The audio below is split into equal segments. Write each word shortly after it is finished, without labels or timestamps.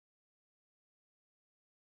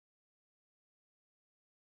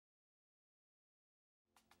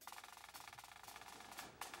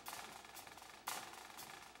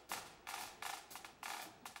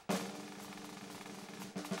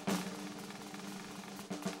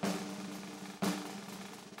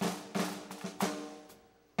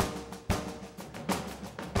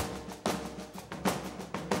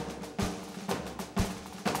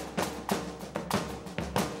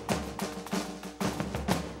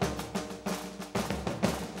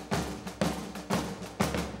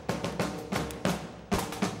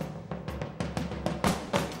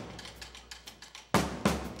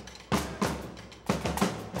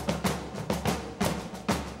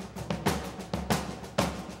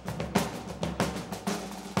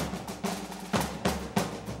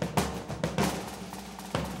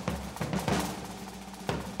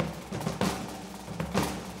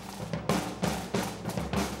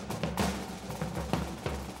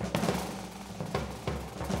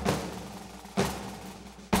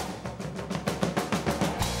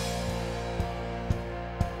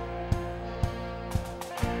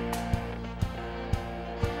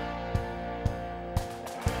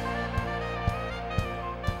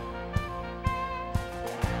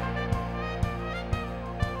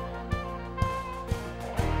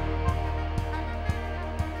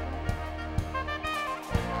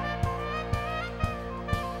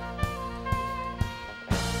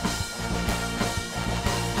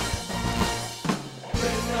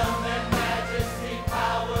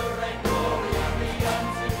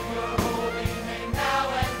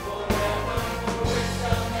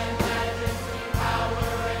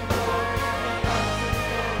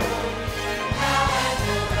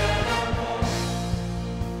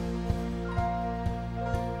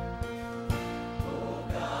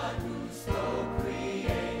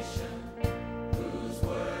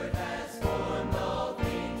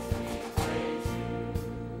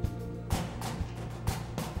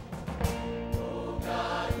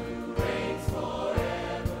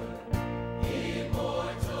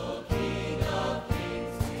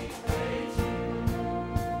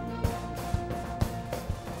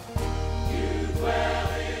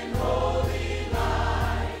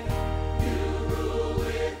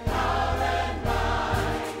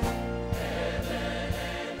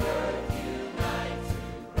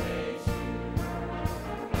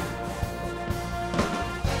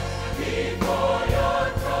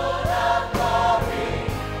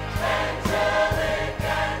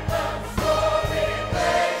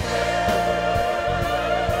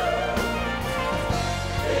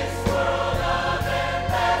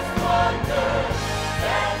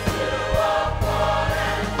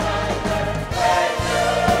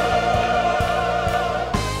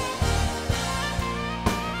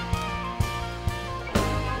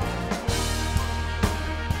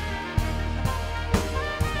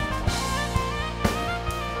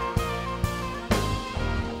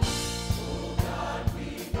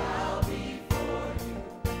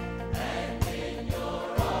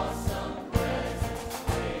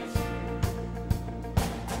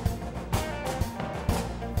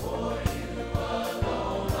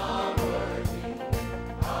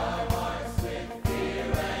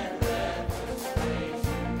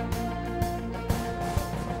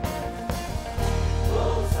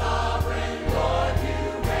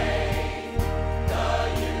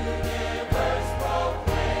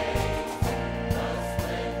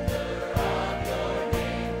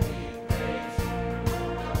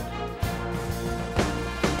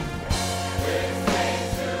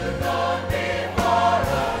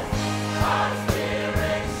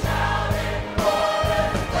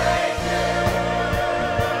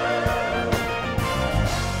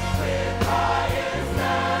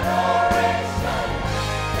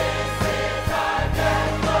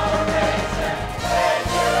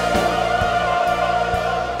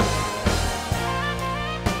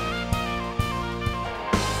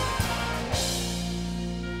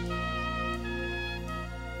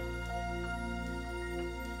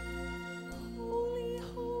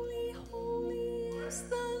is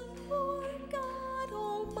the Lord God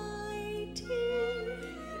Almighty.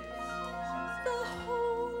 The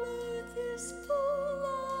whole earth is full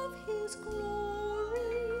of His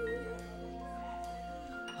glory.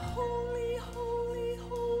 Holy, holy,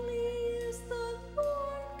 holy is the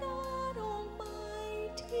Lord God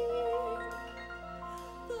Almighty.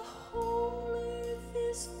 The whole earth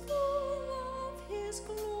is full of His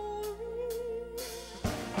glory.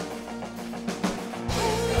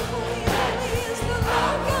 Holy, holy, holy is the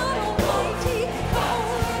Lord God Almighty.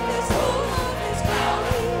 The whole earth is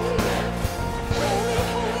full of His glory.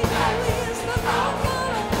 Holy, holy, holy is the Lord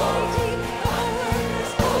God Almighty. The whole earth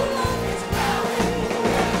is full of His glory.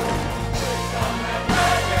 Wisdom and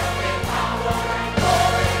majesty, power and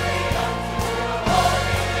glory be unto the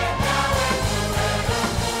holy name now and forever.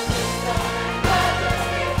 Wisdom and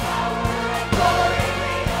majesty, power and glory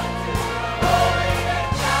be unto the holy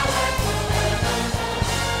name now and forever.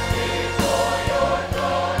 Before your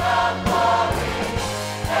throne of glory,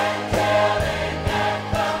 angelic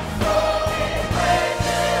anthems so we praise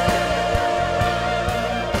you.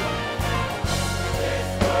 This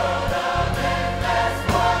world of endless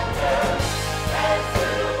wonder, and to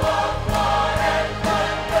all God and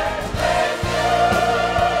thunder praise you.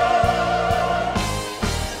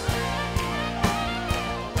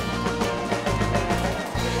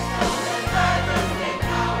 Wisdom and majesty,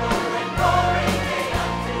 power and glory be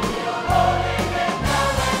unto your holy name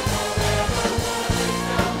now and forever.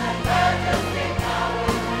 Wisdom and majesty, power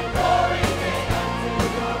and glory be unto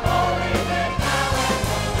your holy name now and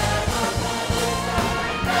forever. Wisdom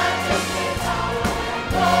and majesty, power and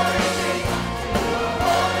glory be unto your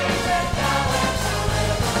holy name now and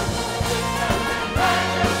forever. Wisdom and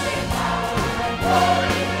majesty, power and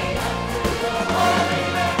glory be unto your holy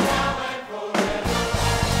name now and forever.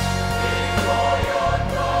 Before your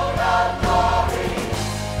throne of glory,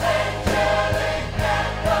 angelic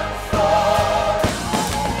anthems soar.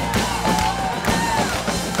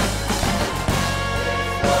 This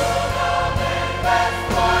world of endless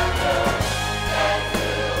wonder, and to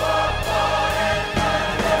all God and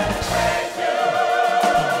thunder praise you.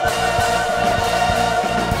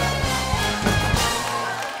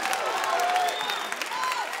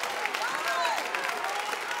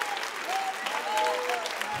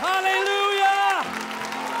 Hallelujah!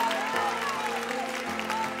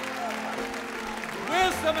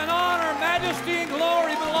 Wisdom and honor, majesty and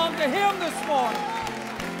glory belong to Him this morning.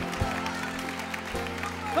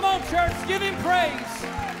 Come on, church, give Him praise.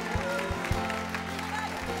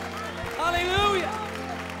 Hallelujah!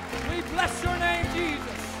 We bless your name, Jesus.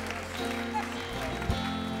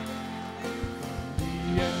 The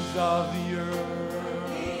ends of the earth,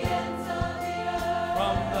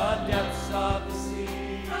 from the depths of the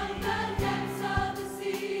sea,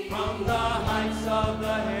 from the heights of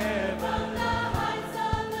the heavens,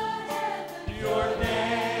 your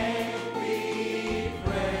name be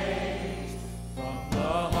praised. From the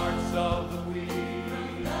hearts of the weak,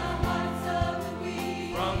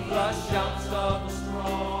 from the shouts of the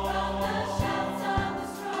strong,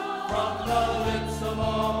 from the lips of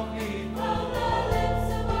all people,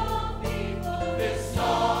 this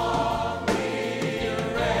song we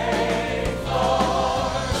raise,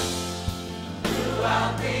 Lord,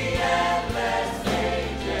 throughout the endless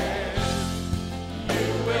ages. You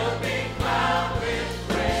will be crowned with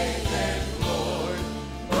praise and glory,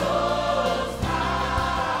 Most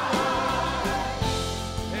High,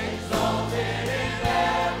 exalted in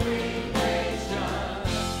every nation,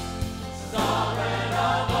 sovereign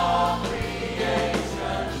of all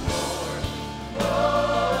creation, Lord,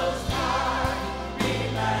 Most High, be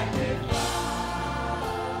magnified.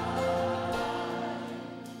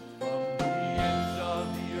 From the ends of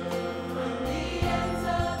the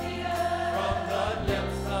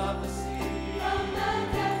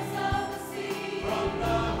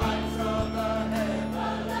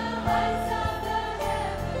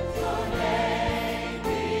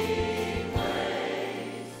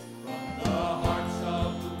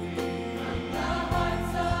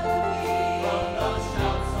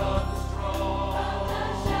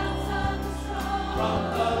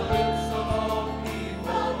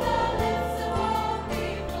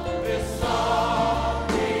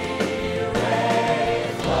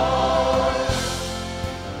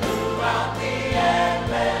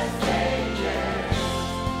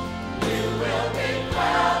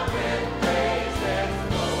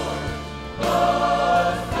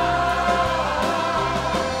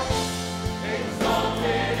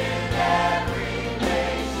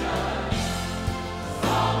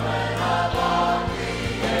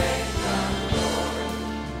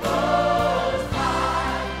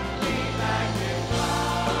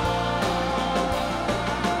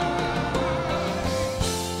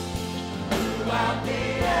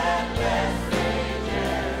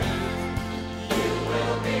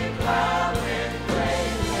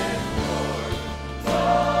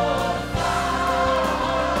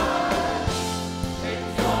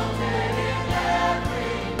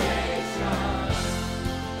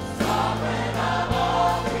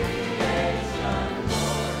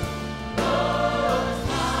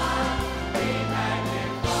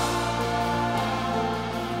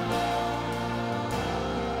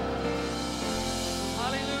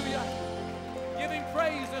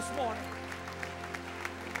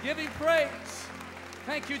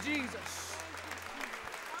Jesus.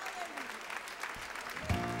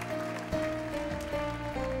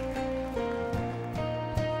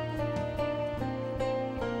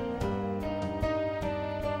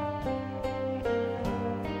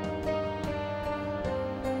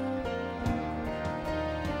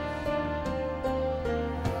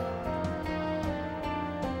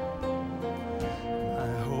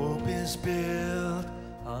 Built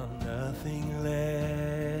on nothing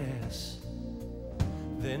less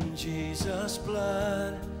than Jesus'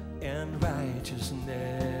 blood and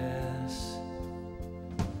righteousness.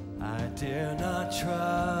 I dare not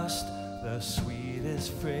trust the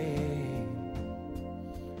sweetest frame,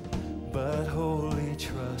 but wholly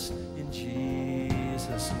trust in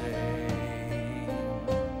Jesus' name.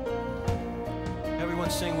 Everyone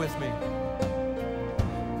sing with me.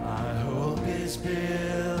 My hope is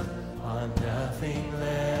built on nothing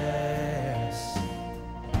less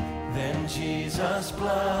than Jesus'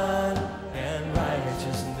 blood and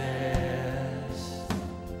righteousness.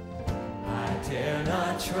 I dare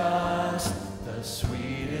not trust the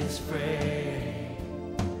sweetest frame,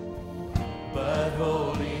 but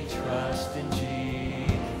wholly trust in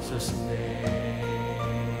Jesus' name.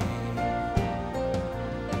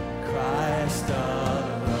 Christ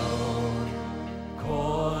alone,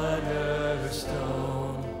 cornerstone,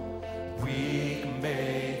 weak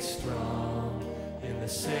made strong in the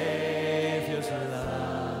Savior's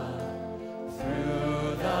love.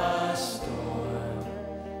 Through the storm,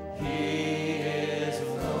 He is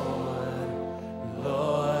Lord,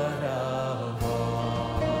 Lord of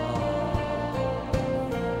all.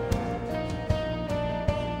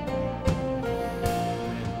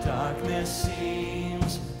 When darkness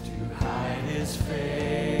seems to hide His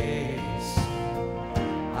face,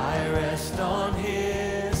 I rest on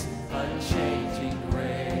His unchanging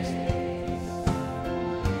grace.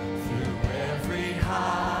 Through every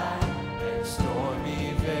high and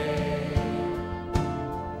stormy vale,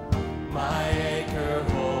 my anchor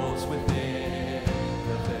holds within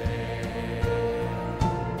the veil.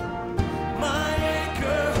 My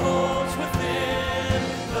anchor holds within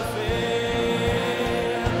the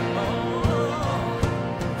veil. Oh,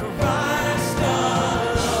 Christ alone.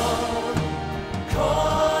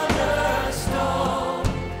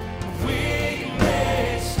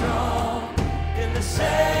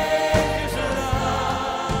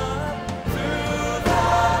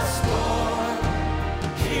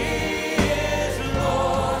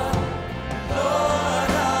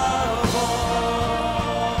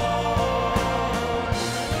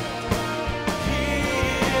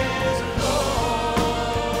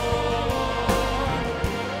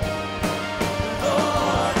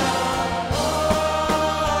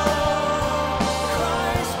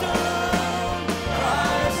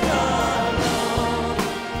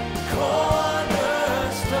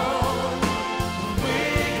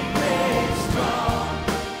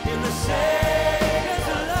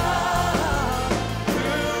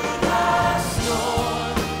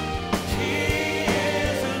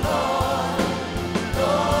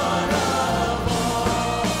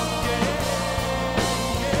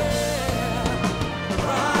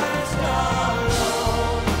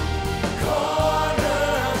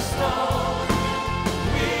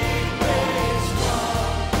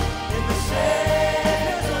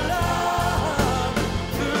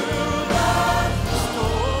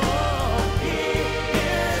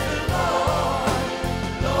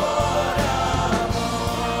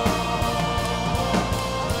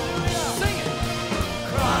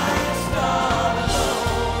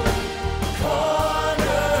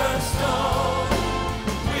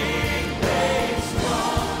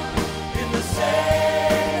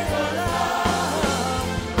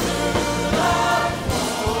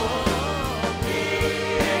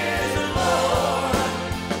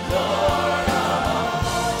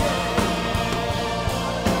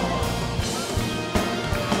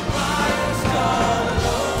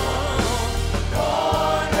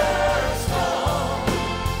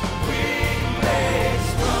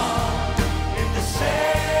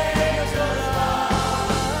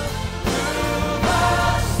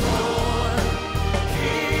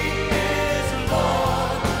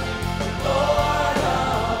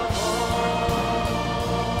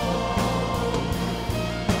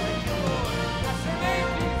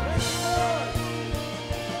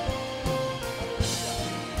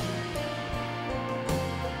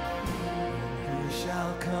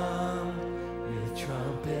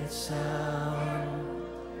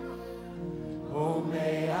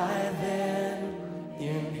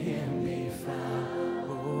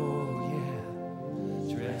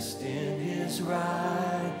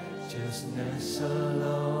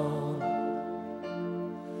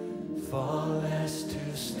 fall as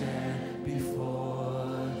to stand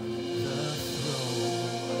before the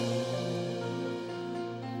throne.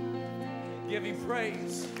 Give him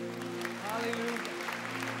praise. Hallelujah.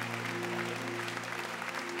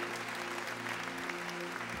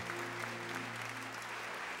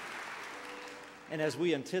 And as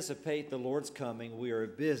we anticipate the Lord's coming, we are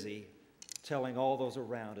busy telling all those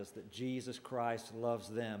around us that Jesus Christ loves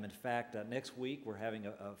them. In fact, next week we're having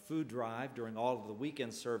a food drive during all of the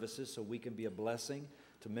weekend services so we can be a blessing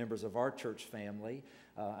to members of our church family.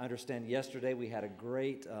 I understand yesterday we had a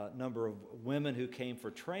great number of women who came for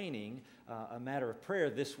training. A matter of prayer,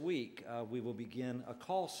 this week we will begin a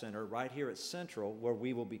call center right here at Central where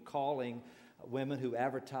we will be calling women who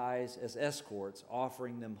advertise as escorts,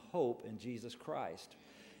 offering them hope in Jesus Christ.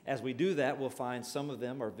 As we do that, we'll find some of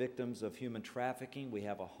them are victims of human trafficking. We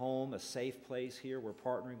have a home, a safe place here we're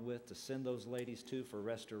partnering with to send those ladies to for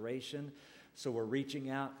restoration. So we're reaching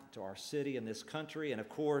out to our city and this country. And of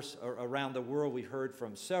course, around the world, we heard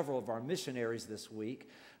from several of our missionaries this week.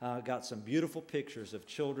 Got some beautiful pictures of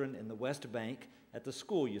children in the West Bank at the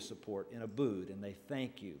school you support in Abood, and they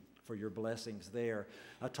thank you for your blessings there.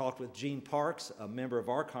 I talked with Gene Parks, a member of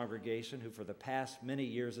our congregation, who for the past many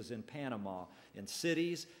years is in Panama, in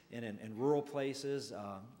cities and in rural places,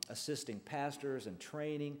 assisting pastors and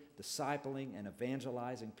training, discipling, and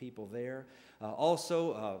evangelizing people there.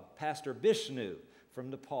 Also, Pastor Bishnu from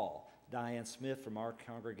Nepal. Diane Smith from our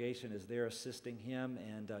congregation is there assisting him,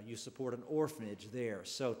 and you support an orphanage there.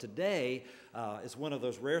 So today is one of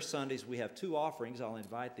those rare Sundays. We have two offerings. I'll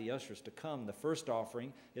invite the ushers to come. The first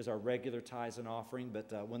offering is our regular tithes and offering,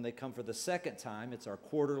 but when they come for the second time, it's our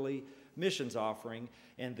quarterly missions offering,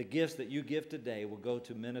 and the gifts that you give today will go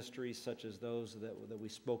to ministries such as those that we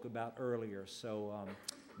spoke about earlier. So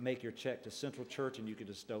make your check to Central Church, and you can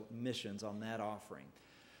just note missions on that offering.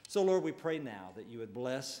 So, Lord, we pray now that you would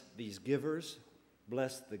bless these givers,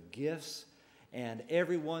 bless the gifts, and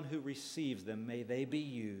everyone who receives them, may they be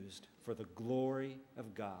used for the glory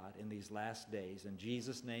of God in these last days. In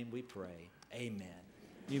Jesus' name we pray. Amen.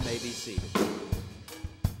 You may be seated.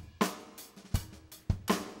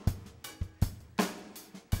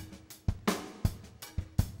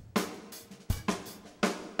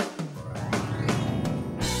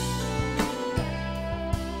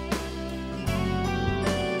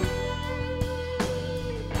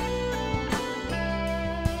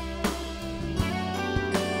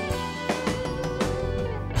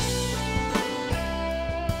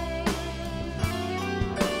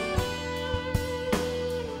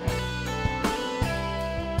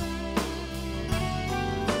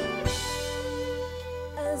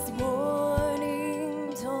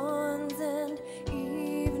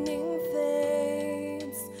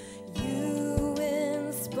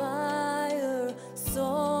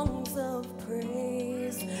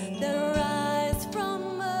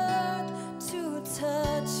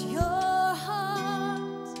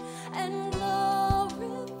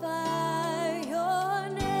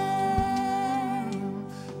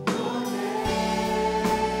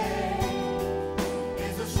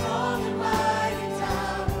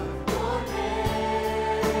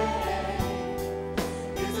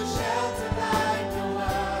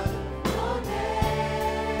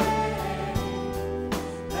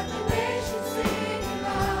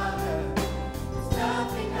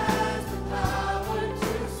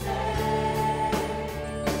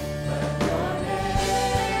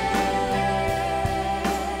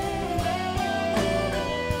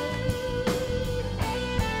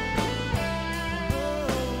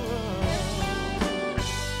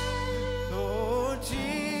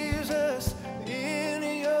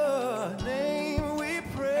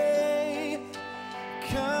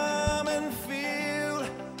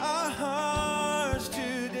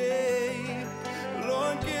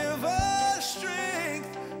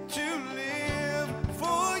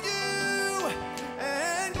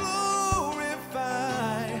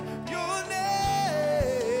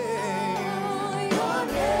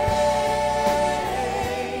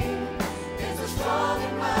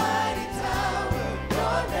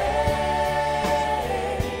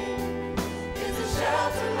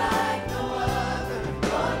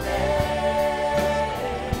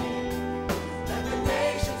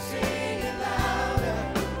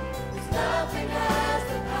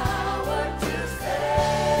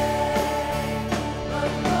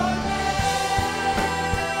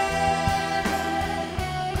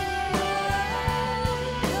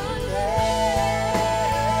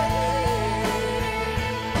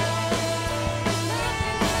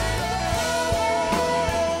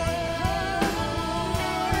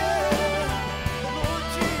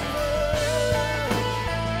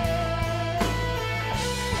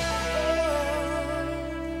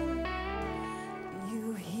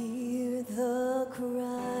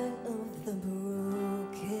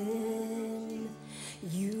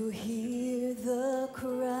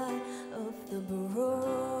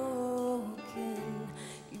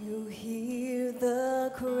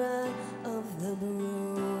 cry of the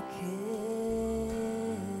broken.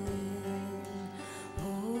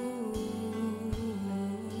 Oh,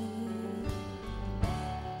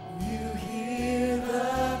 You hear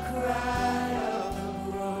the cry of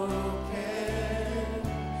the broken.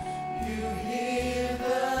 You hear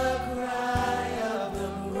the cry of the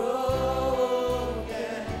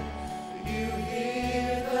broken. You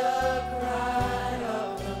hear the cry of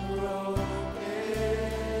the broken.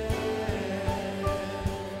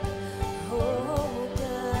 oh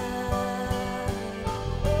God.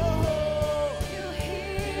 You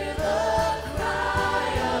hear the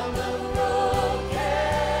cry of the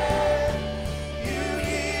broken. You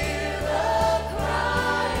hear the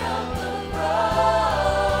cry of the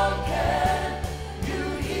broken. You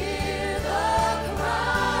hear the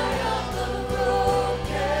cry of the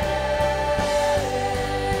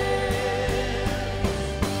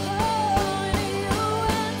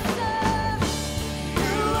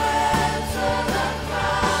You answer the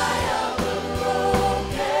cry of the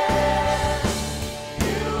broken.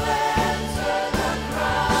 You answer the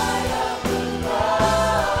cry of the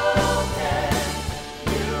broken.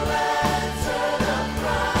 You answer the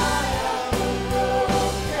cry of the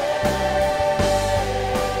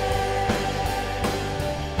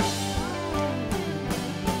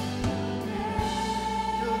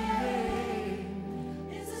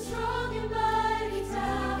It's a strong and mighty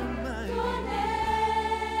tower. Your name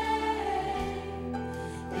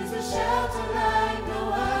is a shelter like no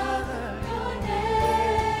other. Your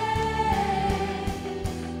name,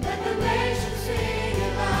 let the nations sing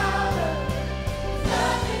it louder.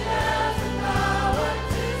 Nothing has the power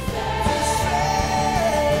to save.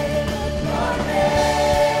 Your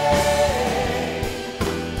name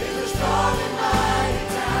is a strong and mighty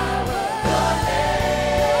tower. Your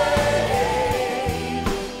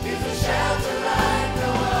name is a shelter like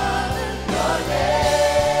no other. Your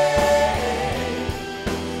name,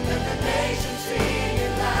 let the nations sing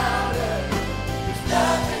it louder. 'Cause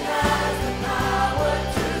nothing has the power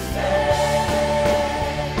to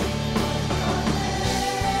save.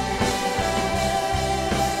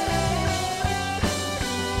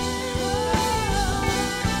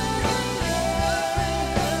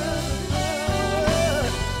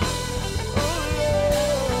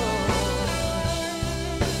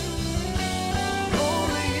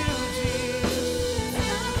 Only you, Jesus.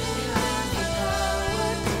 Nothing has the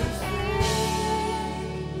power to save.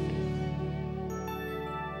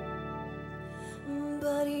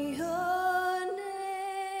 But your name.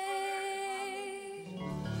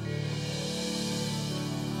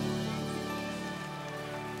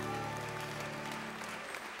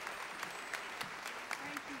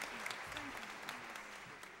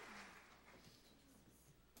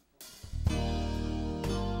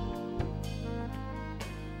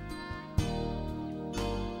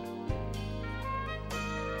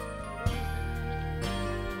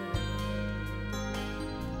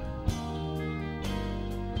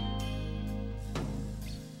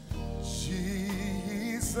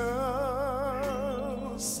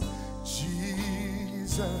 Jesus,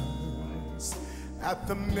 Jesus, at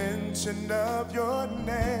the mention of your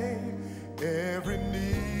name, every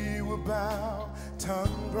knee will bow,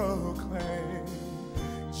 tongue proclaim.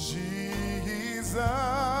 Jesus,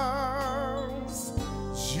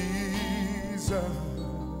 Jesus,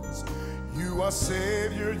 you are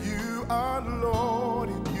Savior, you are Lord,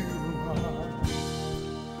 and you are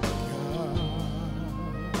God.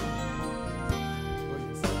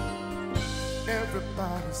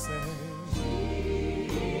 Everybody say,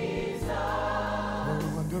 Jesus,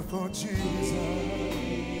 oh, wonderful Jesus.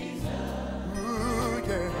 Ooh,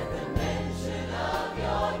 yeah. At the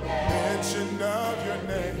mention of your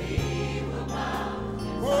name,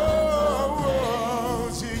 oh,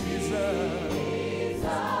 Jesus,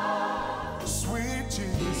 sweet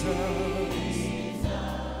Jesus,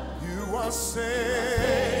 you are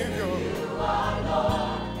Savior.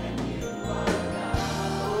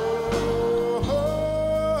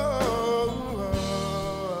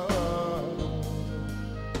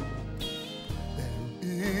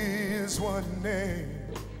 There is one name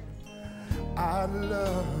I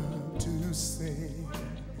love to sing.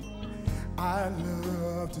 I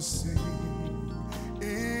love to sing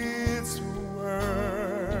its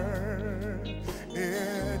word.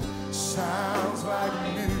 It sounds like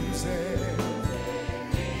music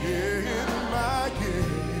in my ear.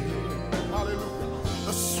 Hallelujah.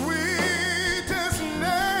 The sweetest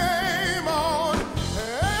name on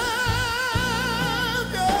earth.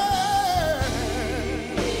 Yeah.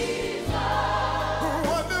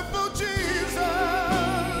 Wonderful Jesus.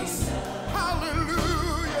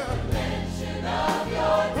 Hallelujah.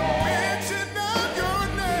 Mention of your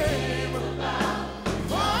name.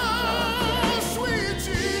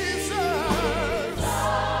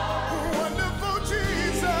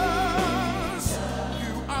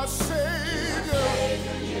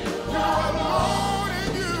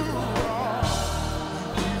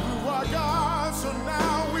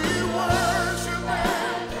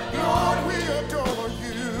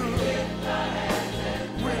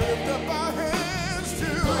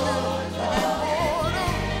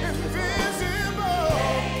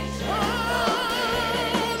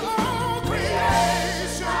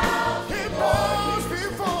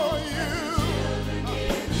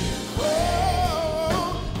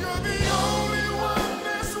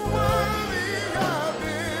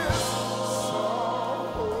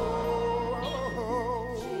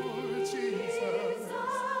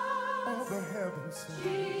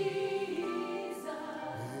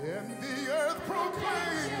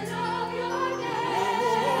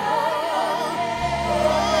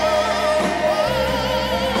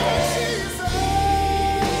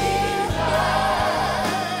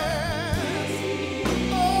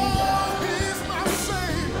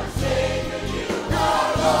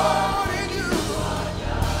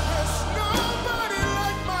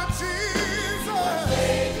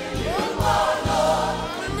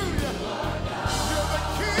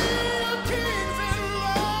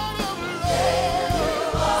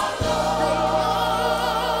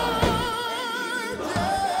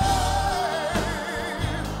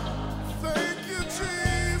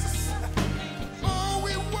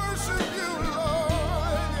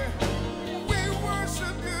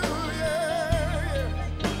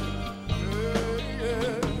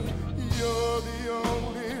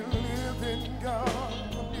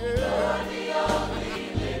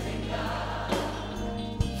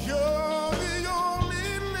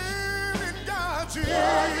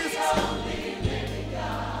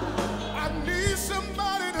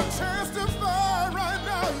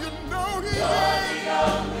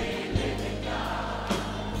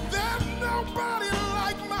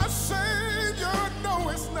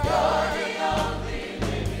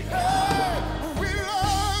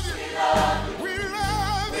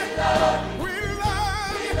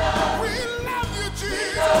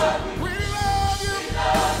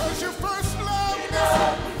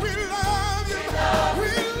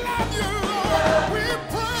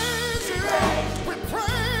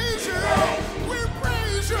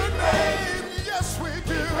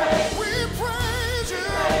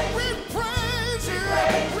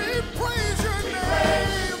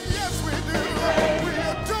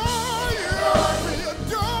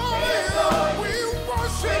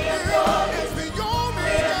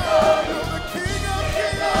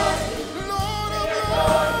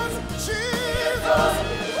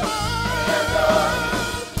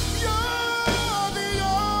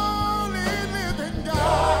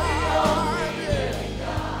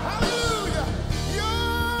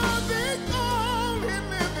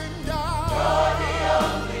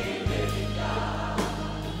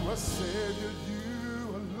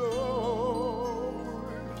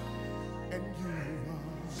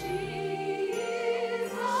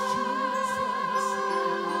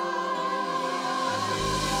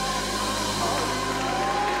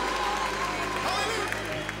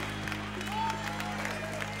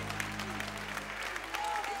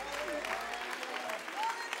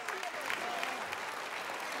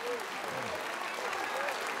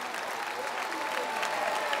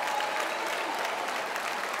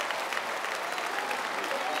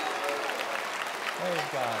 Praise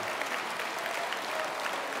God.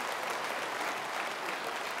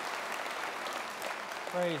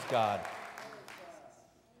 Praise God.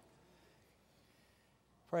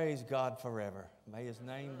 Praise God forever. May His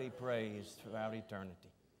name be praised throughout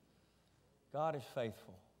eternity. God is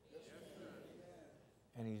faithful.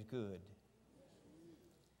 And He's good.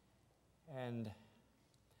 And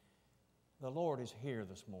the Lord is here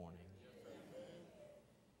this morning.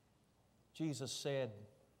 Jesus said,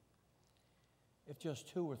 if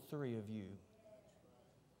just 2 or 3 of you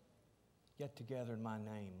get together in my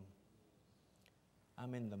name,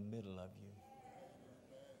 I'm in the middle of you.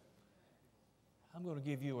 I'm going to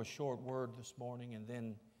give you a short word this morning, and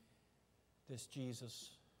then this Jesus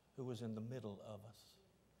who was in the middle of us,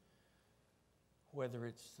 whether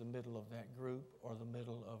it's the middle of that group or the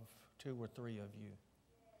middle of 2 or 3 of you,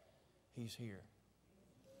 He's here.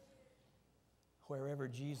 Wherever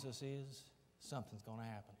Jesus is, something's going to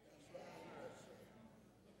happen.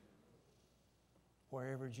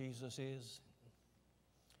 Wherever Jesus is,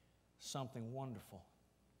 something wonderful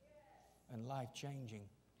and life-changing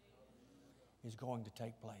is going to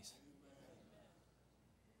take place.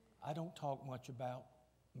 I don't talk much about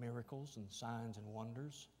miracles and signs and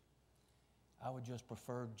wonders. I would just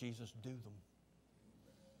prefer Jesus do them.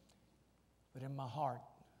 But in my heart,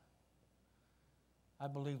 I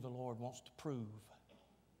believe the Lord wants to prove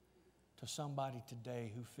to somebody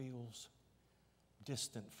today who feels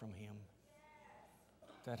distant from Him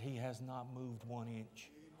that He has not moved 1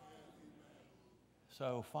 inch.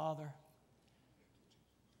 So, Father,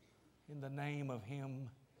 in the name of Him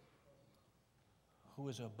who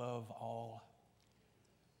is above all,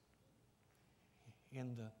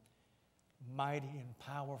 in the mighty and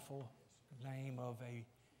powerful name of a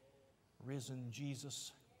risen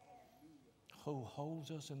Jesus who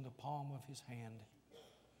holds us in the palm of His hand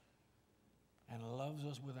and loves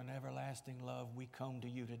us with an everlasting love, we come to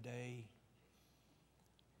you today.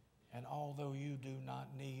 And although you do not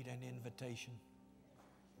need an invitation,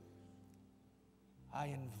 I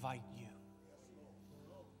invite you.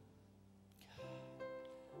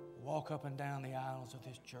 Walk up and down the aisles of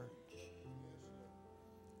this church,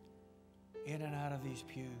 in and out of these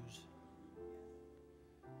pews.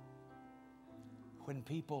 When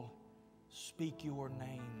people speak your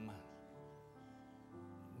name,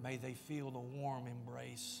 may they feel the warm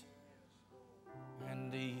embrace and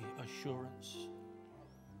the assurance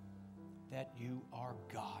that you are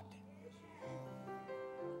God.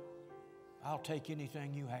 I'll take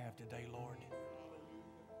anything you have today, Lord,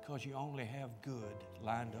 because you only have good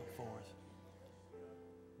lined up for us.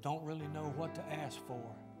 Don't really know what to ask for.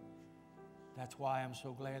 That's why I'm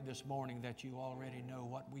so glad this morning that you already know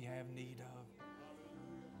what we have need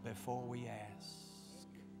of before we ask.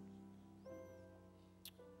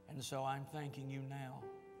 And so I'm thanking you now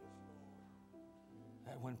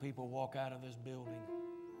that when people walk out of this building,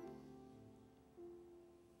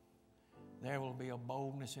 there will be a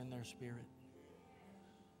boldness in their spirit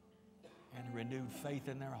and a renewed faith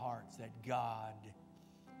in their hearts that God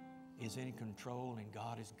is in control and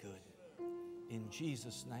God is good. In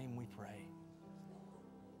Jesus' name we pray.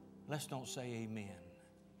 Let's don't say amen.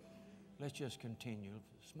 Let's just continue.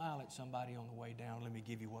 Smile at somebody on the way down. Let me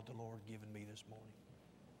give you what the Lord has given me this morning.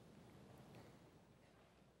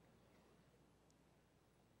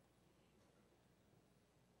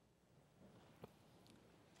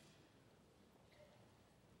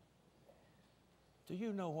 Do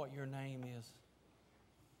you know what your name is?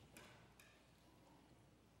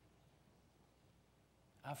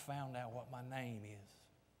 I found out what my name is.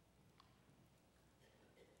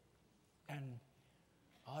 And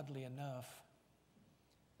oddly enough,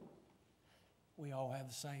 we all have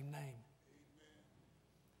the same name.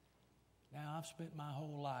 Now, I've spent my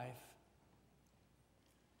whole life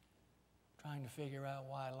trying to figure out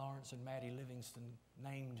why Lawrence and Maddie Livingston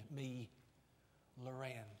named me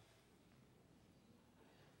Loran.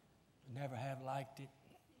 Never have liked it.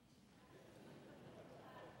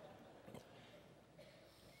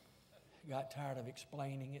 Got tired of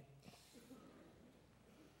explaining it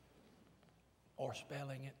or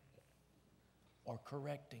spelling it or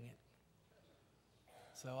correcting it.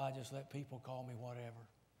 So I just let people call me whatever.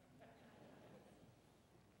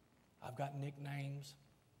 I've got nicknames.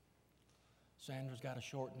 Sandra's got a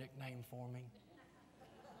short nickname for me.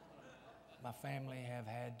 My family have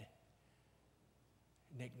had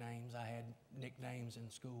nicknames. I had nicknames in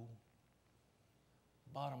school.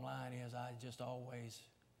 Bottom line is, I just always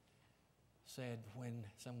said when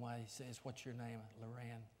somebody says, "What's your name?"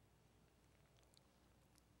 Loran.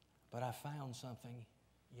 But I found something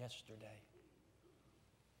yesterday.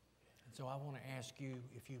 And so I want to ask you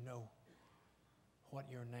if you know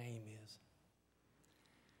what your name is.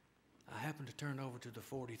 I happened to turn over to the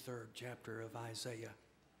 43rd chapter of Isaiah.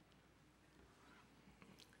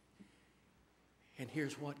 And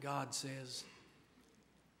here's what God says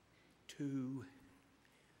to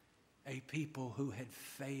a people who had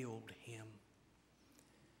failed him.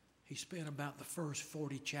 He spent about the first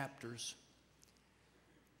 40 chapters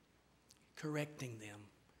correcting them.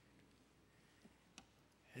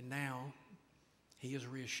 And now he is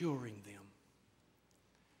reassuring them.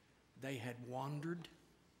 They had wandered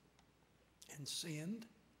and sinned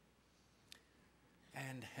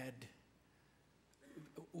and had,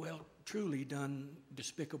 well, truly done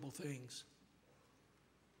despicable things.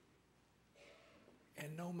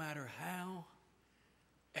 And no matter how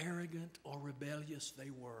arrogant or rebellious they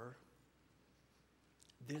were,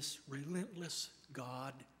 this relentless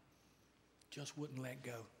God just wouldn't let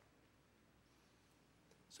go.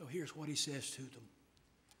 So here's what he says to them.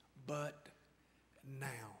 But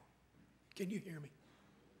now. Can you hear me?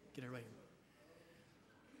 Get it right.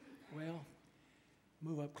 Well,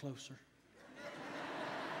 move up closer.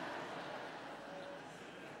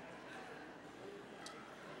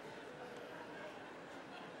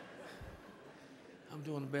 I'm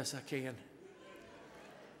doing the best I can.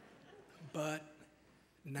 But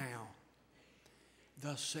now,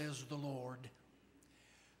 thus says the Lord,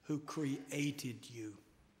 who created you,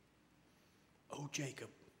 O Jacob,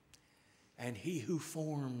 and he who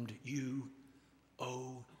formed you,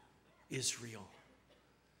 O Israel.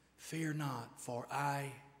 Fear not, for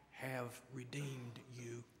I have redeemed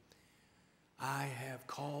you. I have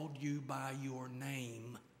called you by your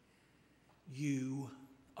name. You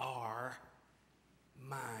are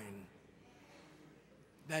mine.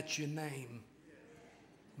 That's your name.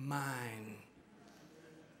 Mine.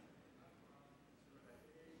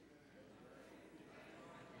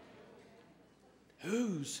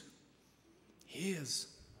 Whose? His.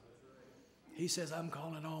 He says, I'm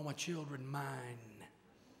calling all my children mine.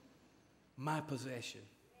 My possession.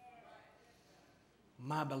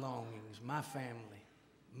 My belongings. My family.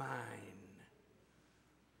 Mine.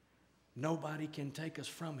 Nobody can take us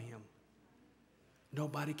from him.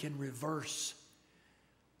 Nobody can reverse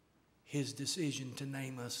his decision to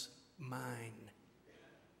name us mine.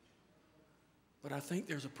 But I think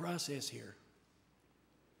there's a process here.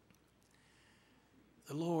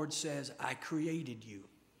 The Lord says, I created you.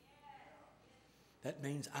 That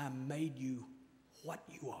means I made you what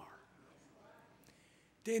you are.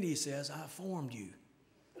 Then he says, I formed you.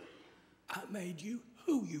 I made you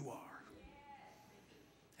who you are.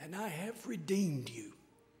 And I have redeemed you.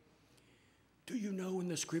 Do you know in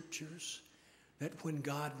the scriptures that when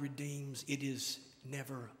God redeems, it is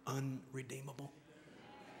never unredeemable?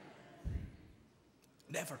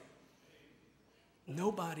 Never.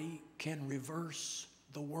 Nobody can reverse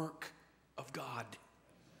the work of God.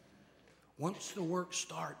 Once the work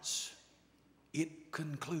starts, it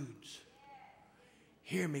concludes.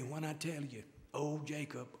 Hear me when I tell you, O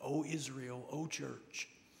Jacob, O Israel, O church,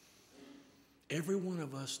 every one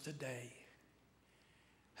of us today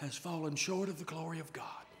has fallen short of the glory of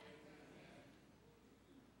God.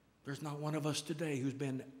 There's not one of us today who's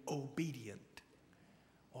been obedient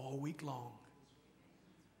all week long.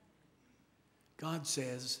 God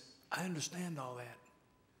says, I understand all that.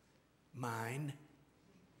 Mine.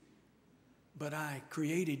 But I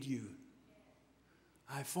created you.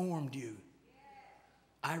 I formed you.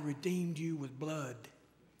 I redeemed you with blood.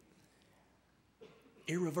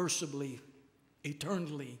 Irreversibly,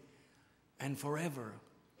 eternally, and forever.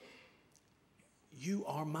 You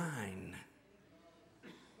are mine.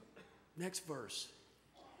 Next verse.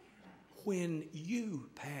 When you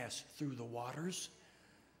pass through the waters,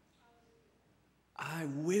 I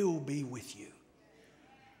will be with you.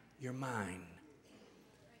 You're mine.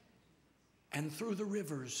 And through the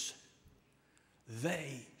rivers,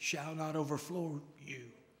 they shall not overflow you.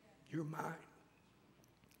 You're mine.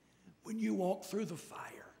 When you walk through the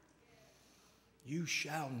fire, you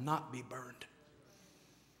shall not be burned,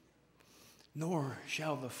 nor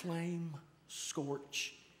shall the flame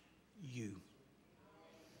scorch you.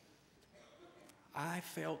 I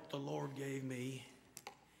felt the Lord gave me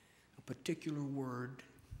a particular word,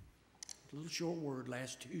 a little short word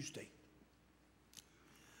last Tuesday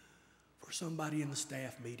for somebody in the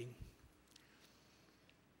staff meeting.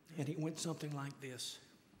 And it went something like this.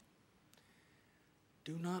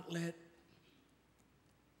 Do not let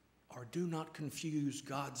or do not confuse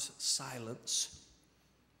God's silence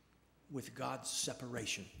with God's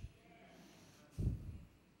separation.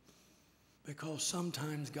 Because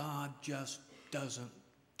sometimes God just doesn't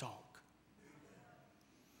talk.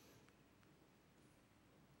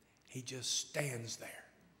 He just stands there.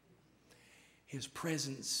 His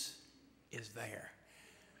presence is there.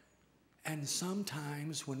 And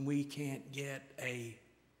sometimes when we can't get a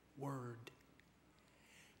word,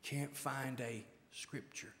 can't find a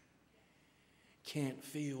scripture, can't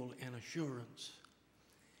feel an assurance,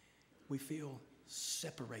 we feel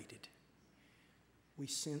separated. We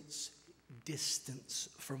sense distance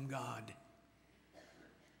from God.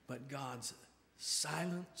 But God's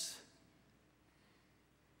silence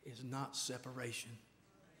is not separation.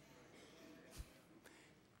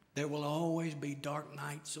 There will always be dark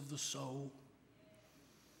nights of the soul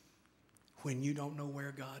when you don't know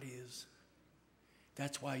where God is.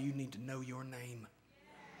 That's why you need to know your name.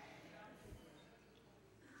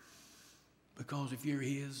 Because if you're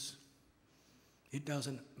His, it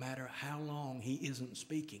doesn't matter how long He isn't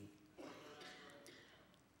speaking.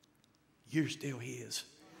 You're still His.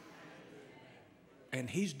 And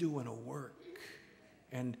He's doing a work,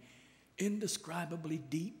 an indescribably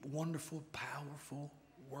deep, wonderful, powerful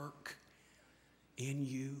work in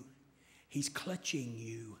you. He's clutching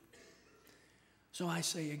you. So I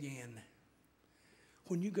say again,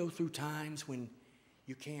 when you go through times when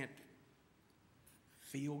you can't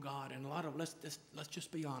feel God, and let's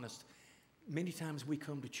just be honest, many times we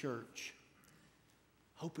come to church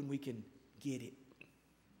hoping we can get it,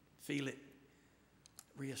 feel it,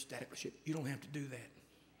 reestablish it. You don't have to do that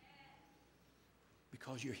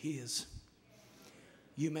because you're His.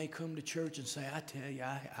 You may come to church and say, I tell you,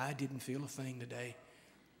 I didn't feel a thing today.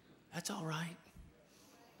 That's all right.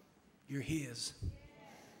 You're His.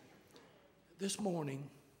 This morning,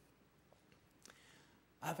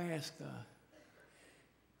 I've asked the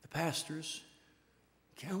pastors,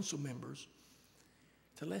 council members,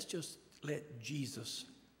 to let's just let Jesus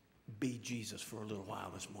be Jesus for a little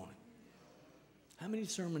while this morning. How many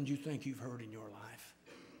sermons do you think you've heard in your life?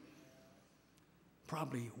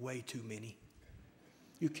 Probably way too many.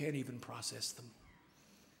 You can't even process them.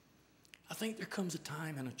 I think there comes a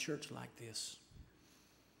time in a church like this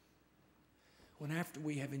when after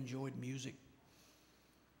we have enjoyed music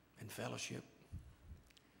and fellowship,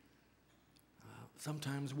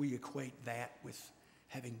 sometimes we equate that with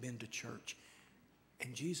having been to church.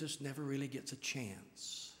 And Jesus never really gets a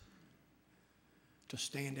chance to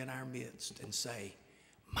stand in our midst and say,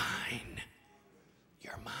 mine,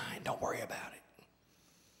 you're mine, don't worry about it.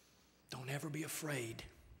 Don't ever be afraid.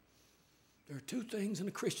 There are two things in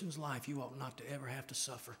a Christian's life you ought not to ever have to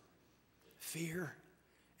suffer: fear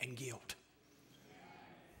and guilt.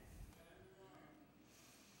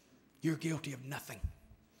 You're guilty of nothing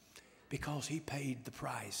because He paid the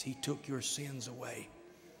price. He took your sins away.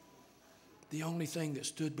 The only thing that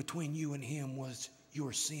stood between you and Him was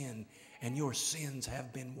your sin, and your sins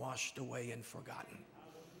have been washed away and forgotten.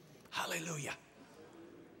 Hallelujah.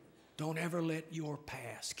 Don't ever let your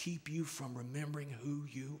past keep you from remembering who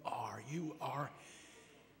you are. You are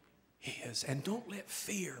His. And don't let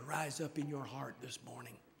fear rise up in your heart this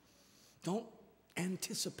morning. Don't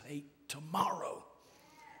anticipate tomorrow.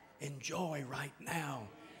 Enjoy right now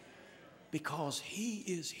because He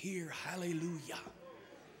is here. Hallelujah.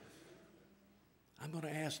 I'm going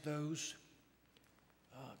to ask those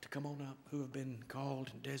to come on up who have been called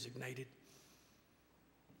and designated.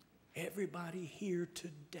 Everybody here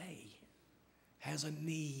today has a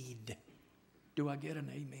need. Do I get an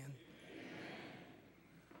amen? Amen.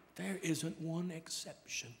 There isn't one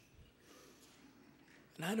exception.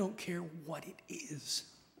 And I don't care what it is.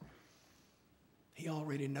 He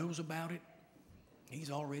already knows about it. He's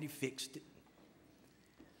already fixed it.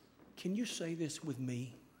 Can you say this with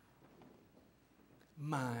me?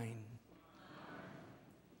 Mine.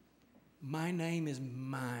 My name is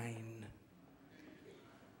Mine.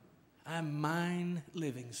 I'm Mine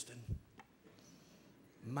Livingston.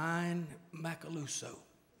 Mine Macaluso.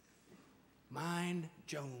 Mine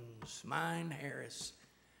Jones. Mine Harris.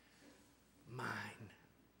 Mine.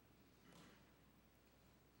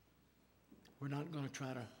 We're not going to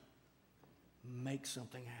try to make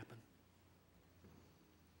something happen.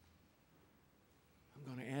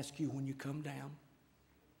 I'm going to ask you when you come down,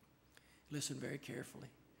 listen very carefully.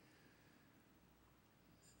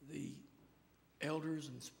 The elders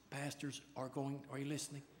and pastors are you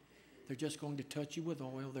listening? They're just going to touch you with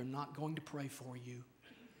oil. They're not going to pray for you.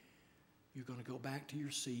 You're going to go back to your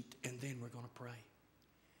seat, and then we're going to pray.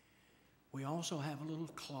 We also have a little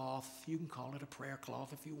cloth. You can call it a prayer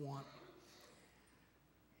cloth if you want.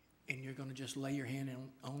 And you're going to just lay your hand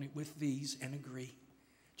on it with these and agree.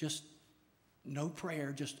 Just no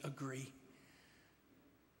prayer, just agree.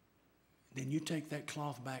 Then you take that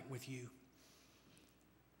cloth back with you.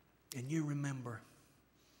 And you remember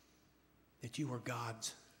that you are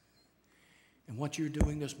God's. And what you're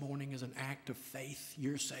doing this morning is an act of faith.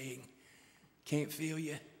 You're saying, can't feel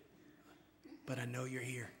you, but I know you're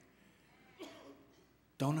here.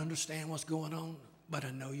 Don't understand what's going on, but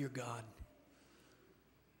I know you're God.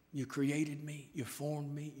 You created me, you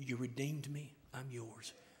formed me, you redeemed me. I'm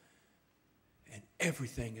yours. And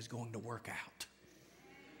everything is going to work out.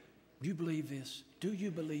 Do you believe this? Do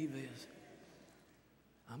you believe this?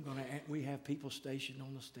 We have people stationed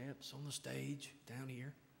on the steps, on the stage down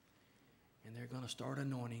here, and they're going to start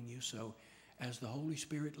anointing you. So as the Holy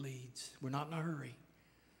Spirit leads, we're not in a hurry.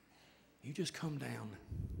 You just come down,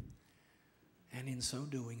 and in so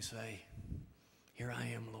doing say, here I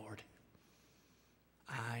am, Lord.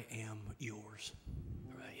 I am yours.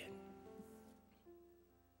 Go ahead.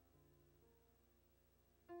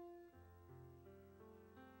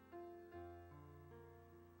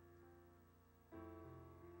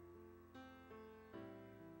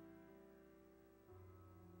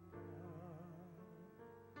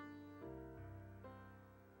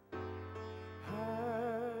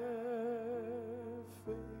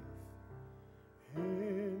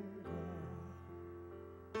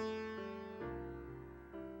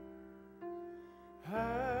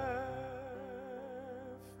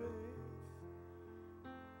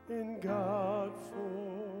 In God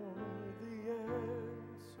for the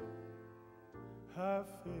answer. Have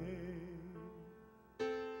faith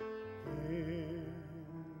in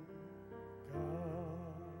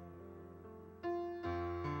God.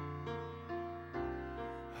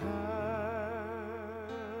 Have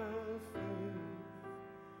faith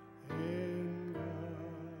in God.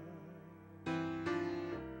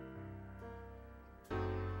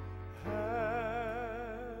 Have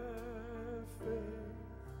faith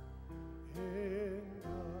in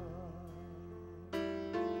God.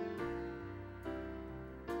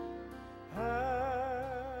 Have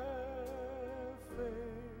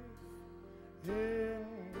faith in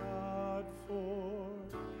God for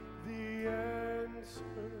the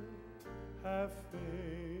answer. Have faith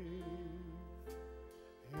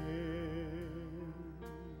in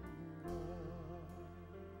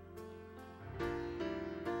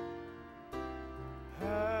God.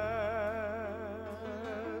 Have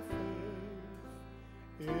faith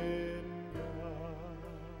in God.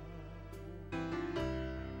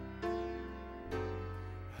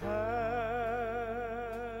 Have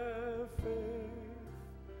faith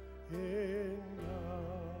in God.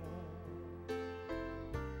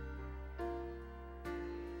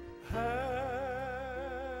 Have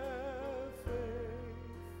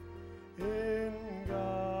faith in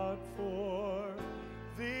God for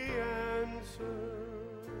the answer.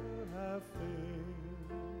 Have faith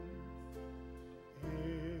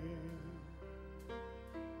in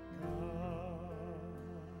God.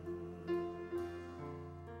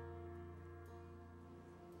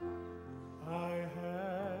 I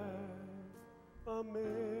have a maker.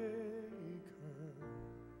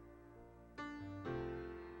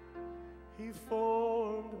 He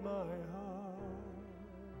formed my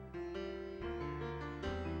heart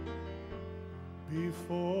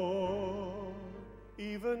before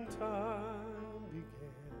even time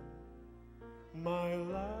began. My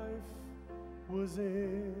life was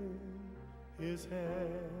in His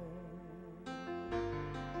hand.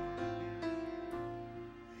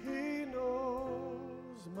 He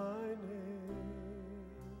knows my name.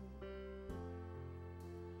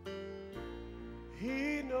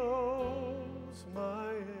 He knows my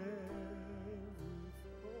every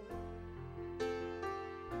thought.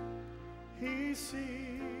 He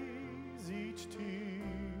sees each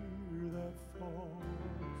tear that falls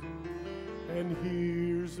and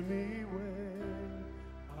hears me when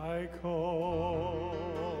I call.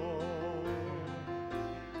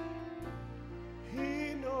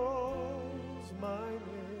 He knows my name.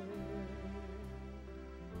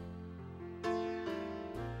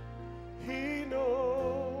 He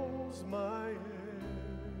knows my every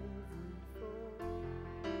thought.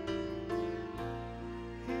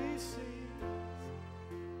 He sees.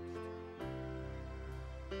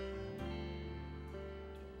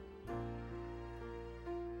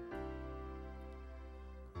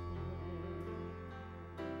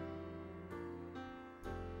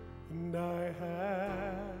 And I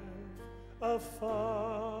have a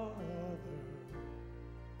Father.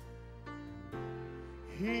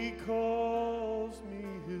 He calls me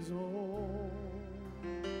His own.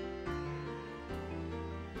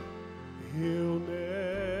 He'll never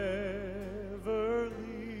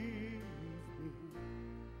leave me,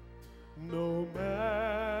 no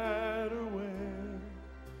matter where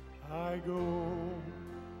I go.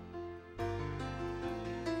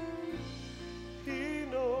 He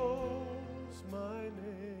knows my name.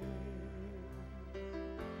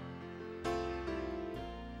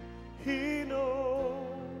 He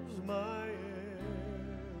knows my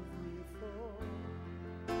every thought.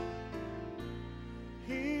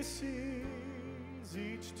 He sees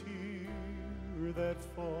each tear that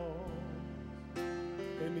falls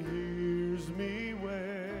and hears me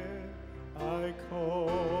when I call.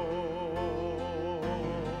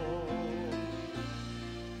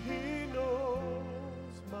 He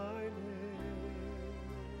knows my name.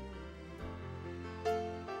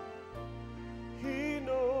 He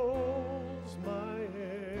knows my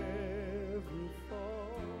every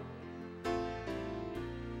thought.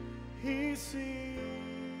 He sees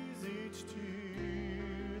each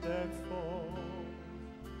tear that falls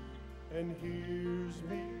and hears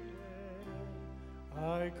me when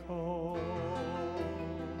I call,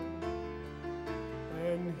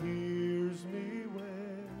 and hears me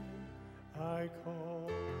when I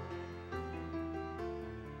call,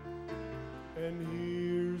 and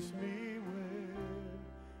hears me when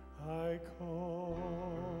I call.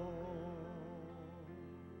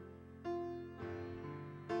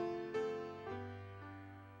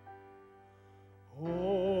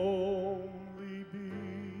 Only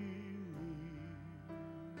believe,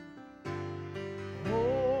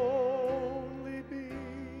 only believe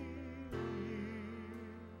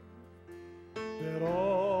that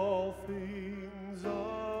all things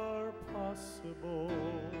are possible.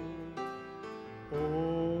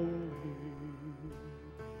 Only believe,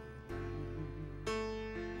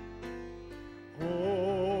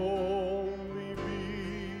 only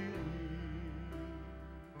believe.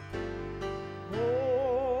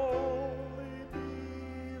 Only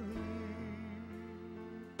believe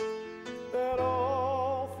that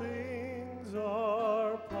all things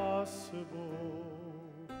are possible.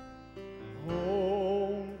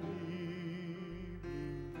 Only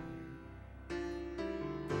believe.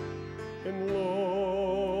 And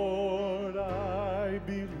Lord, I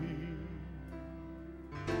believe.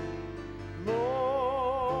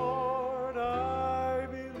 Lord, I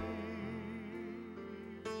believe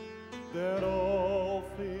that all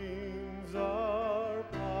things are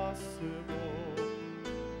possible.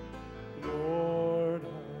 Lord,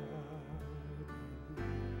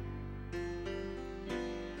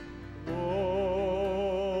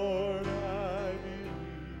 Lord, I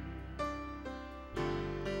believe.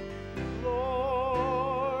 Lord,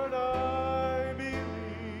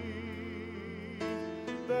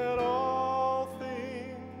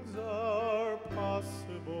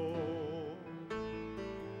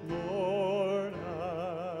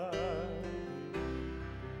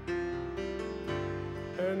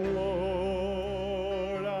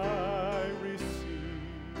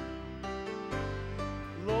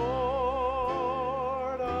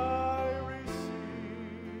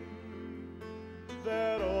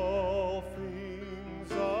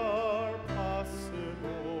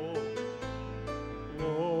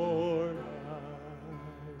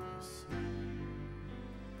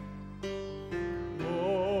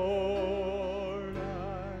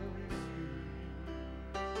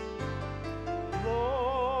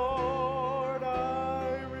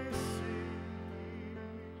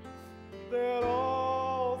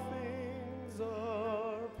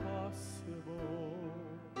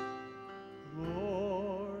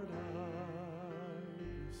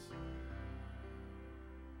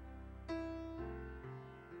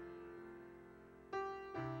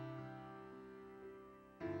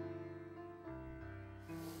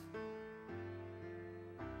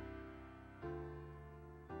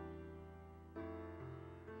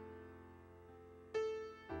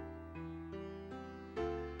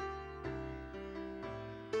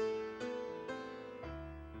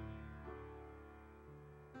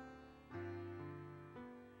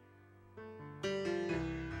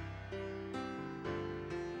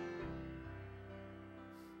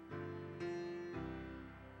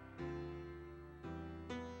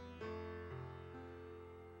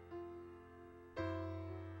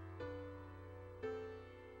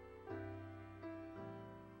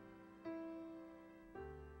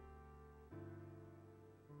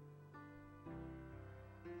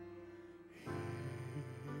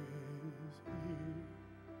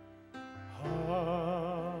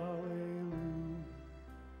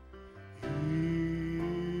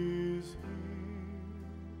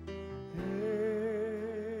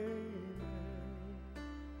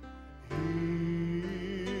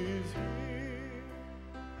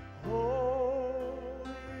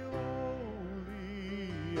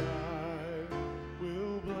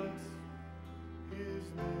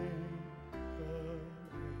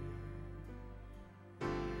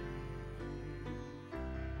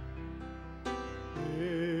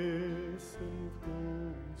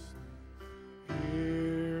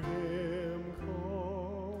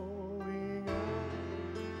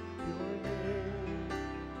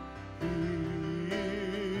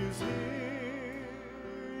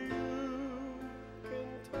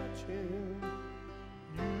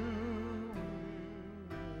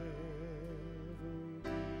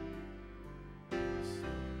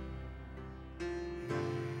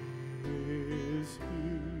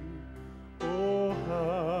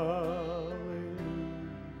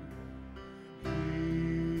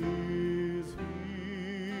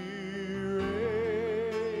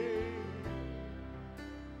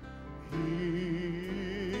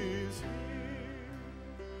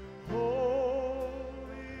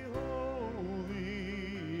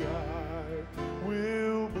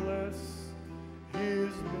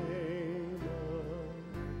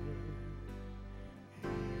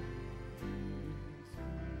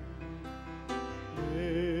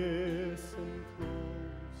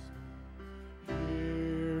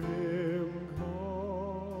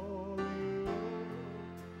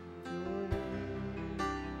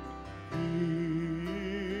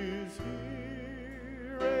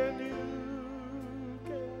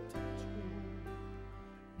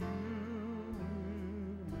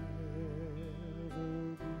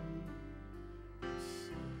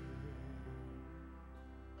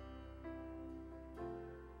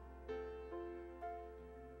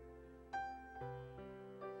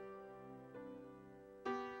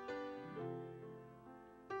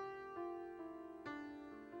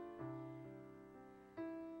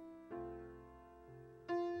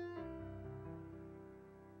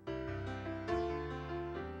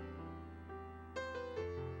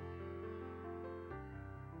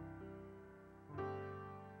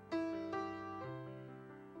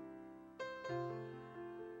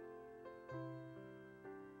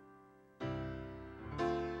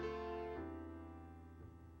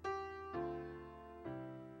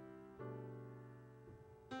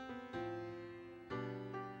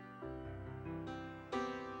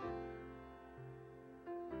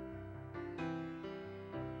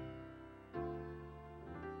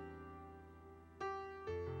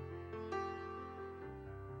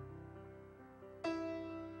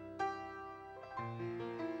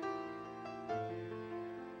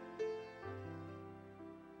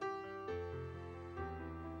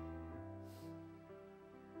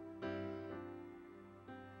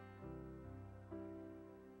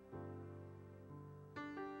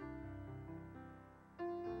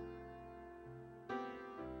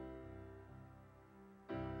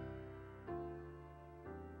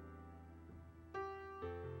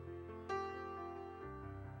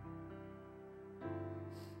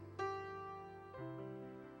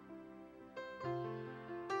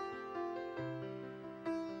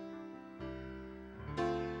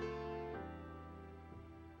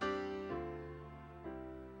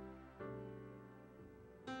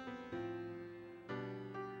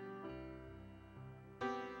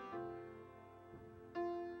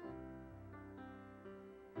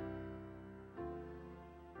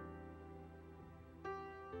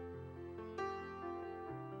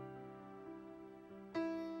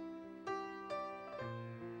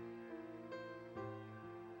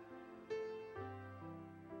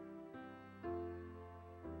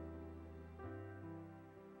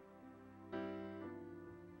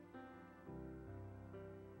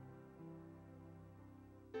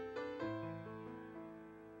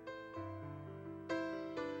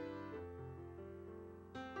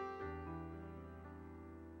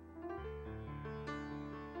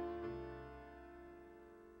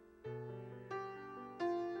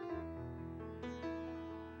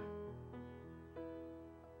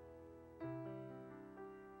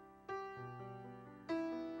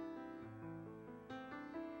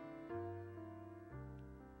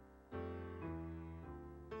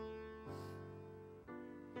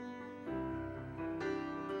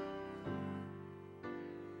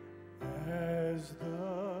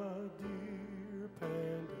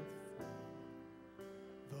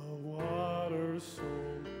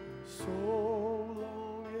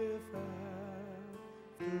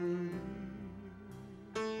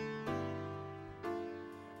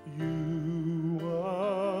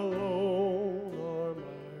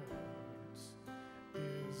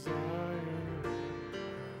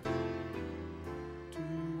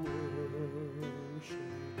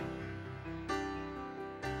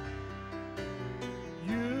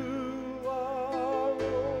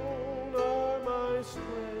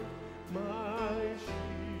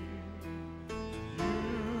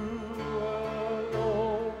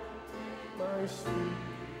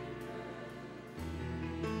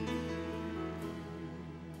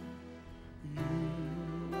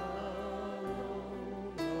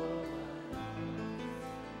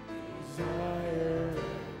 desire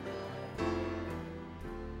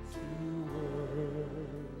to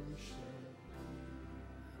worship.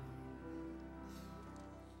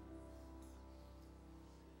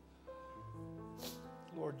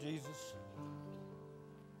 Lord Jesus,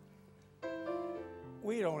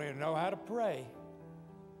 we don't even know how to pray.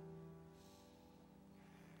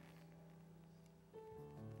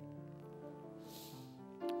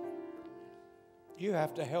 You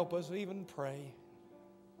have to help us even pray.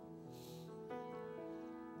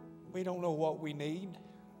 We don't know what we need.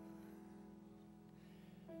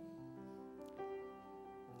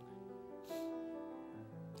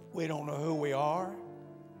 We don't know who we are.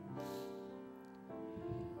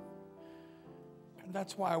 And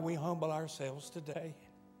that's why we humble ourselves today.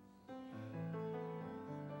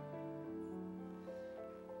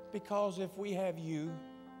 Because if we have you,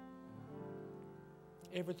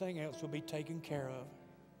 everything else will be taken care of.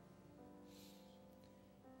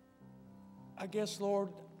 I guess, Lord,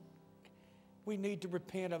 we need to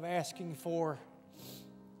repent of asking for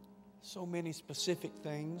so many specific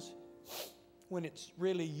things when it's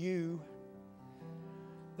really you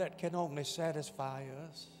that can only satisfy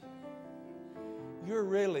us. You're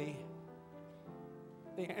really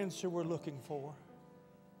the answer we're looking for.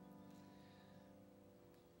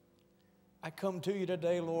 I come to you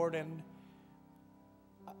today, Lord, and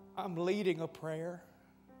I'm leading a prayer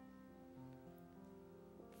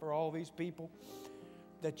for all these people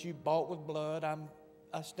that you bought with blood.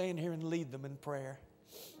 I stand here and lead them in prayer.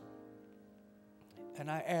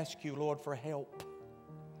 And I ask you, Lord, for help.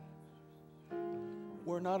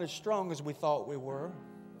 We're not as strong as we thought we were.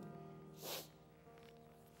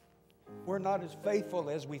 We're not as faithful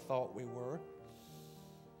as we thought we were.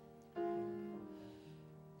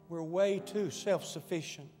 We're way too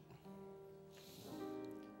self-sufficient.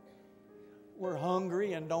 We're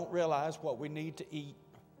hungry and don't realize what we need to eat.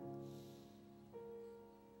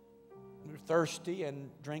 We're thirsty and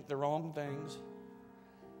drink the wrong things.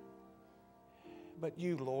 But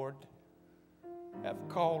you, Lord, have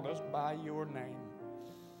called us by your name.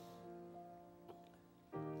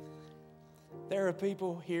 There are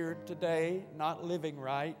people here today not living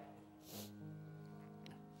right,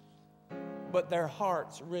 but their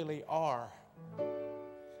hearts really are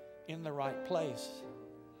in the right place.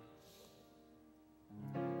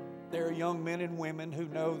 There are young men and women who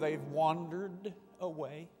know they've wandered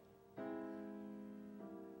away.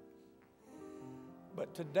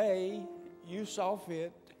 But today, you saw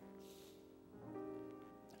fit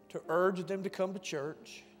to urge them to come to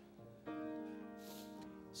church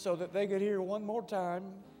so that they could hear one more time.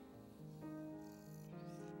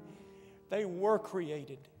 They were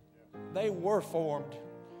created. They were formed.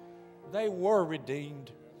 They were redeemed.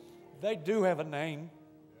 They do have a name.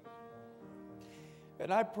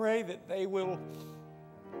 And I pray that they will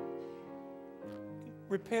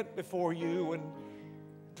repent before you and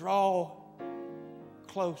draw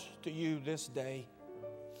close to you this day.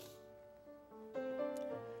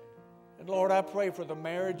 And Lord, I pray for the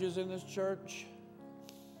marriages in this church.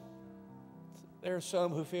 There are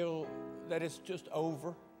some who feel that it's just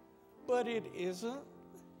over, but it isn't.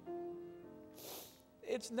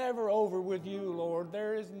 It's never over with you, Lord.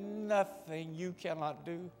 There is nothing you cannot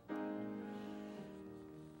do.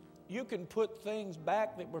 You can put things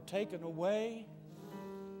back that were taken away.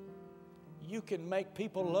 You can make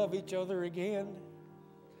people love each other again.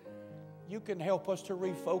 You can help us to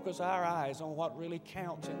refocus our eyes on what really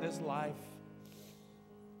counts in this life.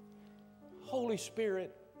 Holy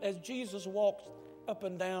Spirit, as Jesus walked up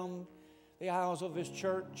and down the aisles of this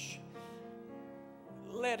church,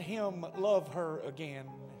 let him love her again.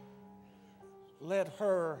 Let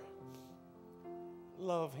her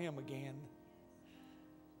love him again.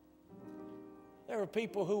 There are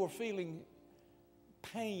people who are feeling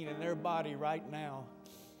pain in their body right now.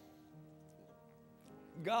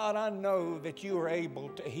 God, I know that you are able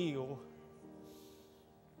to heal.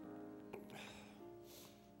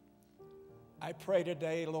 I pray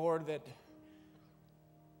today, Lord, that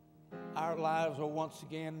our lives will once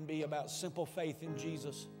again be about simple faith in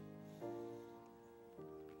Jesus.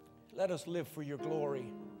 Let us live for your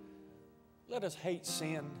glory. Let us hate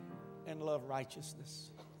sin and love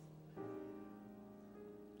righteousness.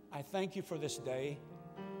 I thank you for this day.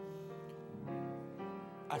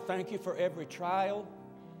 I thank you for every trial.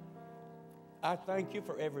 I thank you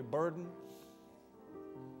for every burden.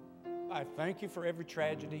 I thank you for every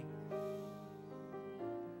tragedy.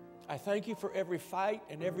 I thank you for every fight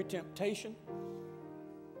and every temptation,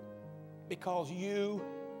 because you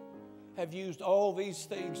have used all these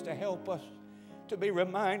things to help us to be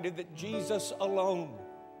reminded that Jesus alone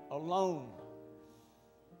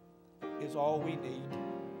is all we need.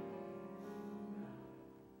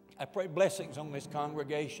 I pray blessings on this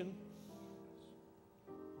congregation.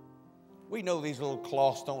 We know these little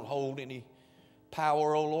cloths don't hold any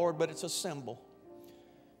power, oh Lord, but it's a symbol.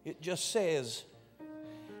 It just says,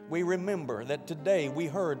 we remember that today we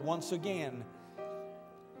heard once again,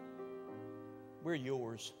 we're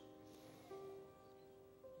yours.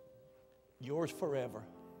 Yours forever.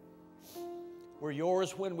 We're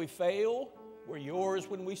yours when we fail. We're yours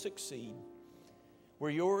when we succeed. We're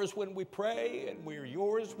yours when we pray, and we're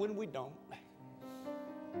yours when we don't.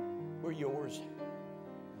 We're yours.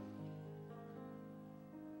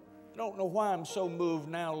 I don't know why I'm so moved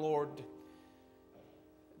now, Lord.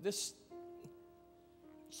 This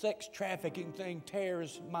sex trafficking thing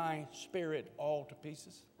tears my spirit all to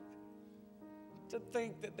pieces. To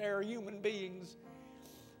think that there are human beings,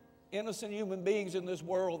 innocent human beings in this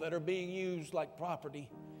world that are being used like property,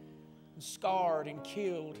 and scarred and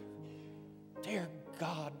killed. Dear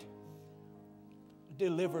God,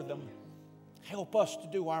 deliver them. Help us to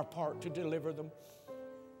do our part to deliver them.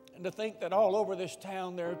 And to think that all over this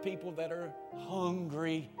town there are people that are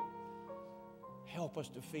hungry. Help us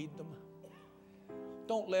to feed them.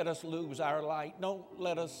 Don't let us lose our light. Don't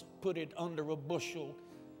let us put it under a bushel.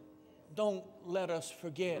 Don't let us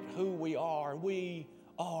forget who we are. We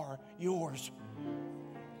are yours.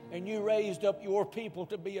 And you raised up your people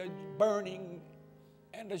to be a burning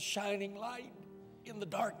and a shining light in the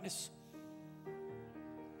darkness.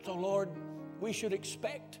 So, Lord, we should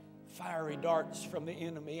expect fiery darts from the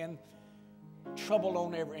enemy and trouble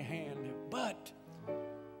on every hand. But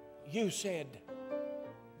you said,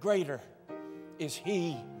 greater is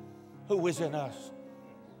he who is in us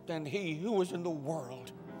than he who is in the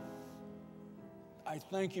world. I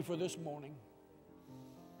thank you for this morning.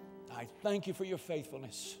 I thank you for your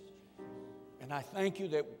faithfulness. And I thank you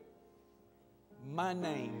that my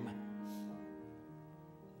name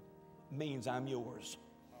means I'm yours.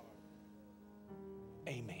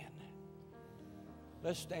 Amen.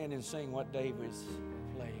 Let's stand and sing what Dave was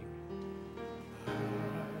playing.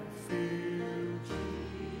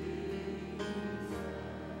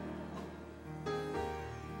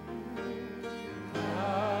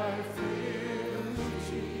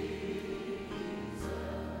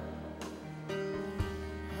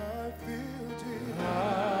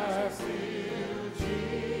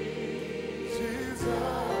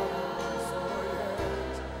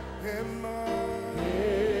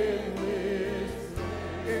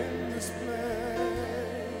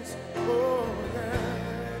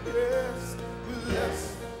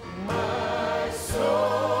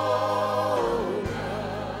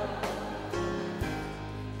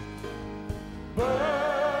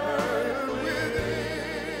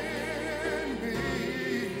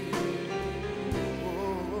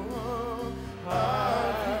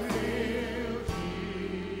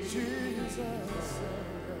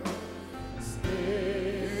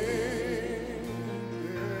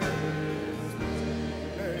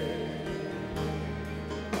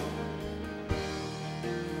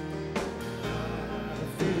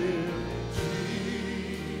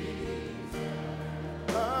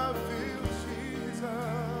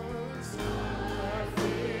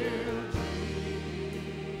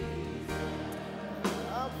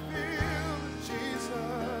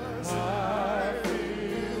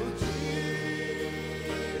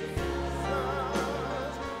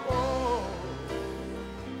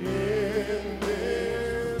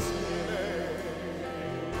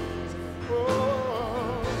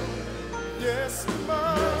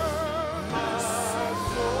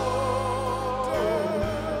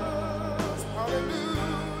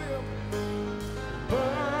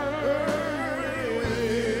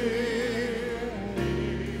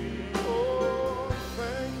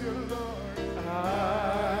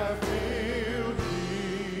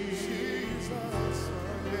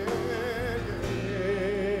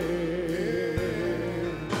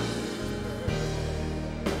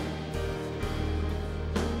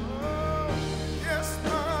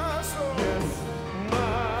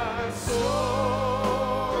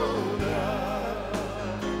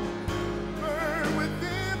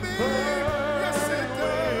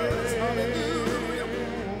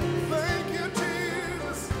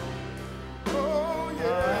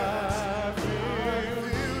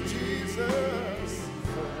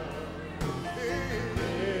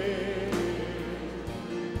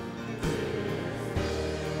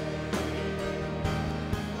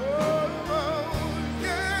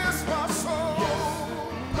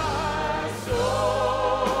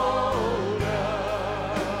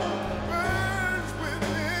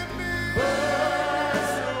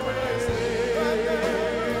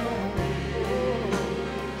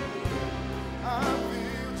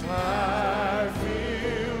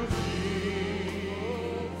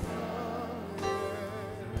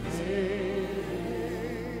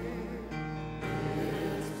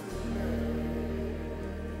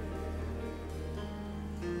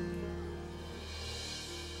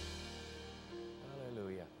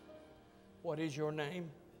 What is your name?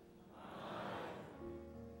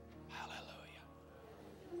 Hallelujah.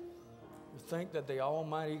 You think that the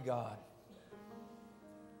Almighty God,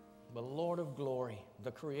 the Lord of glory,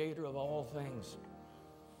 the creator of all things,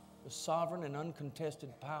 the sovereign and uncontested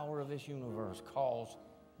power of this universe, calls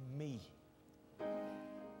me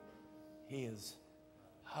his.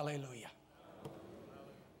 Hallelujah.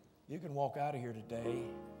 You can walk out of here today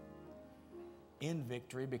in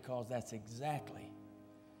victory because that's exactly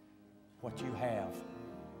what you have.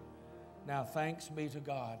 Now, thanks be to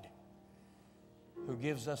God who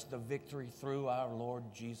gives us the victory through our Lord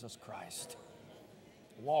Jesus Christ.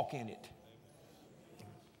 Walk in it.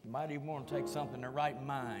 You might even want to take something to write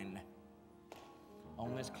mine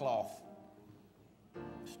on this cloth.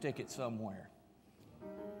 Stick it somewhere.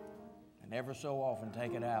 And ever so often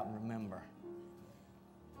take it out and remember,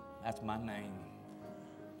 that's my name.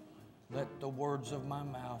 Let the words of my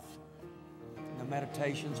mouth and the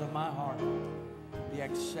meditations of my heart be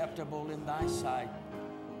acceptable in thy sight,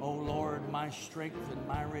 O Lord, my strength and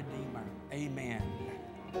my Redeemer. Amen.